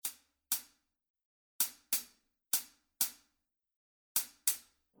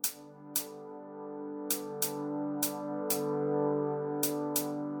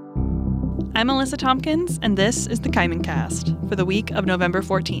I'm Alyssa Tompkins, and this is the Kaiman Cast for the week of November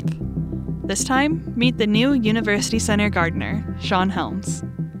 14th. This time, meet the new University Center gardener, Sean Helms.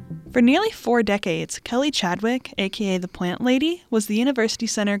 For nearly 4 decades, Kelly Chadwick, aka the Plant Lady, was the University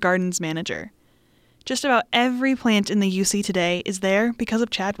Center Gardens manager. Just about every plant in the UC today is there because of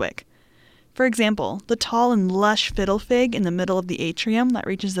Chadwick. For example, the tall and lush fiddle fig in the middle of the atrium that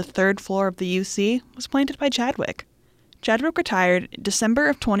reaches the 3rd floor of the UC was planted by Chadwick. Chadwick retired December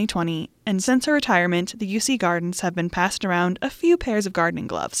of 2020, and since her retirement, the UC Gardens have been passed around a few pairs of gardening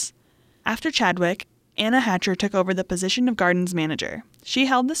gloves. After Chadwick, Anna Hatcher took over the position of Gardens Manager. She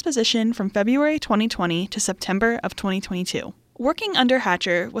held this position from February 2020 to September of 2022. Working under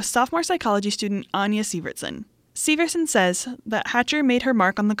Hatcher was sophomore psychology student Anya Sievertson. Sievertson says that Hatcher made her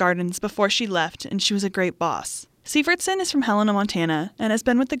mark on the gardens before she left, and she was a great boss. Sievertson is from Helena, Montana, and has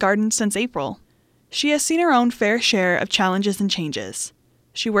been with the gardens since April. She has seen her own fair share of challenges and changes.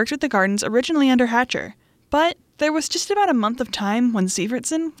 She worked with the gardens originally under Hatcher, but there was just about a month of time when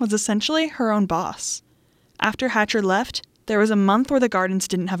Sievertson was essentially her own boss. After Hatcher left, there was a month where the gardens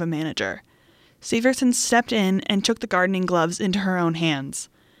didn't have a manager. Sievertson stepped in and took the gardening gloves into her own hands.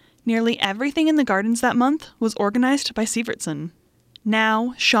 Nearly everything in the gardens that month was organized by Sievertson.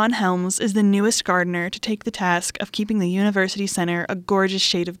 Now, Sean Helms is the newest gardener to take the task of keeping the University Center a gorgeous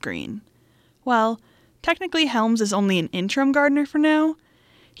shade of green. Well, technically Helms is only an interim gardener for now.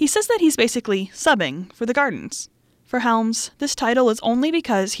 He says that he's basically subbing for the gardens. For Helms, this title is only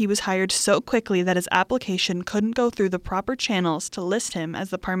because he was hired so quickly that his application couldn't go through the proper channels to list him as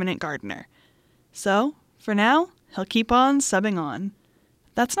the permanent gardener. So, for now, he'll keep on subbing on.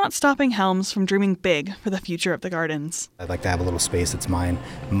 That's not stopping Helms from dreaming big for the future of the gardens. I'd like to have a little space that's mine.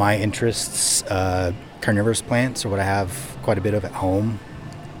 My interests, carnivorous plants are what I have quite a bit of at home.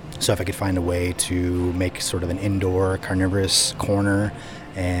 So if I could find a way to make sort of an indoor carnivorous corner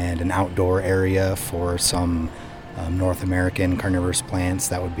and an outdoor area for some North American carnivorous plants,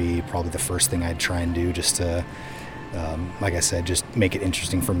 that would be probably the first thing I'd try and do, just to, like I said, just make it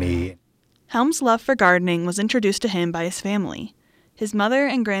interesting for me. Helms' love for gardening was introduced to him by his family. His mother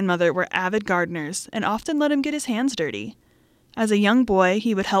and grandmother were avid gardeners and often let him get his hands dirty. As a young boy,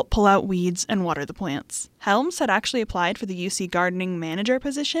 he would help pull out weeds and water the plants. Helms had actually applied for the UC gardening manager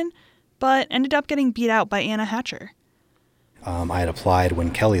position, but ended up getting beat out by Anna Hatcher. I had applied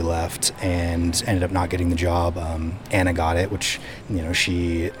when Kelly left and ended up not getting the job. Anna got it, which,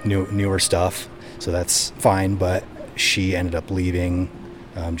 she knew her stuff, so that's fine, but she ended up leaving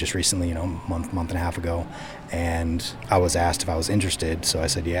just recently, month and a half ago, and I was asked if I was interested, so I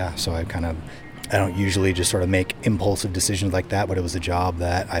said yeah. So I don't usually just sort of make impulsive decisions like that, but it was a job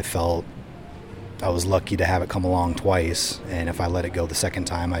that I felt I was lucky to have it come along twice, and if I let it go the second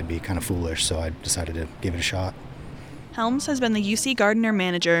time, I'd be kind of foolish, so I decided to give it a shot. Helms has been the UC gardener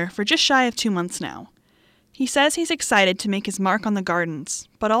manager for just shy of 2 months now. He says he's excited to make his mark on the gardens,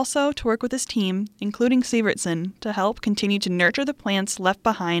 but also to work with his team, including Sievertson, to help continue to nurture the plants left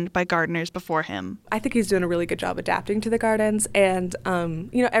behind by gardeners before him. I think he's doing a really good job adapting to the gardens, and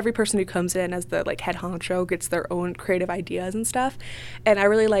every person who comes in as the head honcho gets their own creative ideas and stuff. And I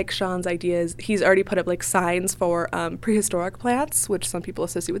really like Sean's ideas. He's already put up signs for prehistoric plants, which some people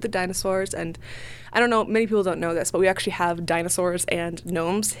associate with the dinosaurs. And I don't know, many people don't know this, but we actually have dinosaurs and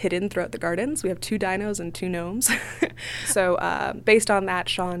gnomes hidden throughout the gardens. We have 2 dinos and 2 gnomes. So based on that,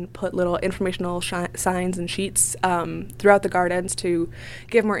 Sean put little informational signs and sheets throughout the gardens to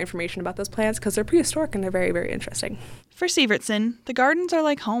give more information about those plants because they're prehistoric and they're very, very interesting. For Sievertson, the gardens are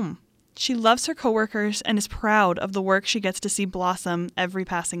like home. She loves her coworkers and is proud of the work she gets to see blossom every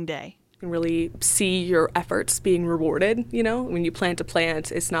passing day. You can really see your efforts being rewarded, when you plant a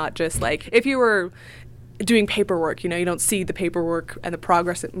plant. It's not just if you were doing paperwork, you don't see the paperwork and the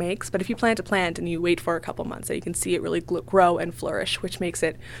progress it makes, but if you plant a plant and you wait for a couple months, you can see it really grow and flourish, which makes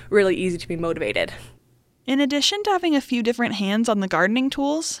it really easy to be motivated. In addition to having a few different hands on the gardening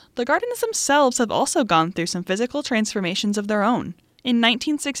tools, the gardens themselves have also gone through some physical transformations of their own. In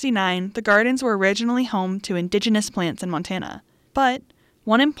 1969, the gardens were originally home to indigenous plants in Montana. But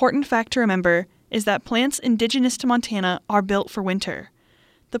one important fact to remember is that plants indigenous to Montana are built for winter.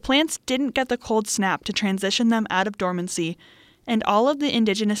 The plants didn't get the cold snap to transition them out of dormancy, and all of the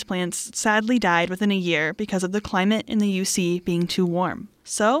indigenous plants sadly died within a year because of the climate in the UC being too warm.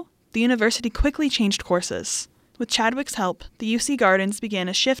 So, the university quickly changed courses. With Chadwick's help, the UC Gardens began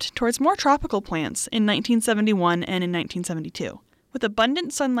a shift towards more tropical plants in 1971 and in 1972. With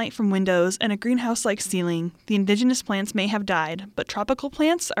abundant sunlight from windows and a greenhouse-like ceiling, the indigenous plants may have died, but tropical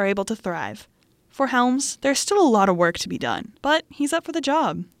plants are able to thrive. For Helms, there's still a lot of work to be done, but he's up for the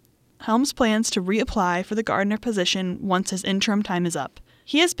job. Helms plans to reapply for the gardener position once his interim time is up.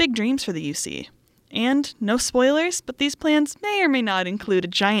 He has big dreams for the UC. And no spoilers, but these plans may or may not include a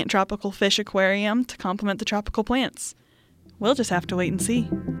giant tropical fish aquarium to complement the tropical plants. We'll just have to wait and see.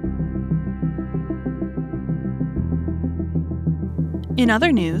 In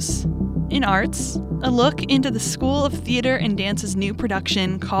other news, in arts, a look into the School of Theatre and Dance's new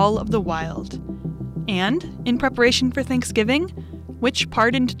production, Call of the Wild. And, in preparation for Thanksgiving, which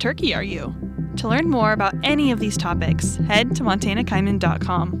pardoned turkey are you? To learn more about any of these topics, head to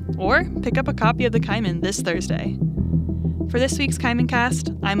montanakaiman.com or pick up a copy of the Kaiman this Thursday. For this week's Kaiman Cast,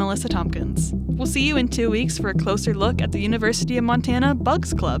 I'm Alyssa Tompkins. We'll see you in 2 weeks for a closer look at the University of Montana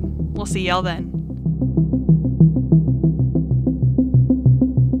Bugs Club. We'll see y'all then.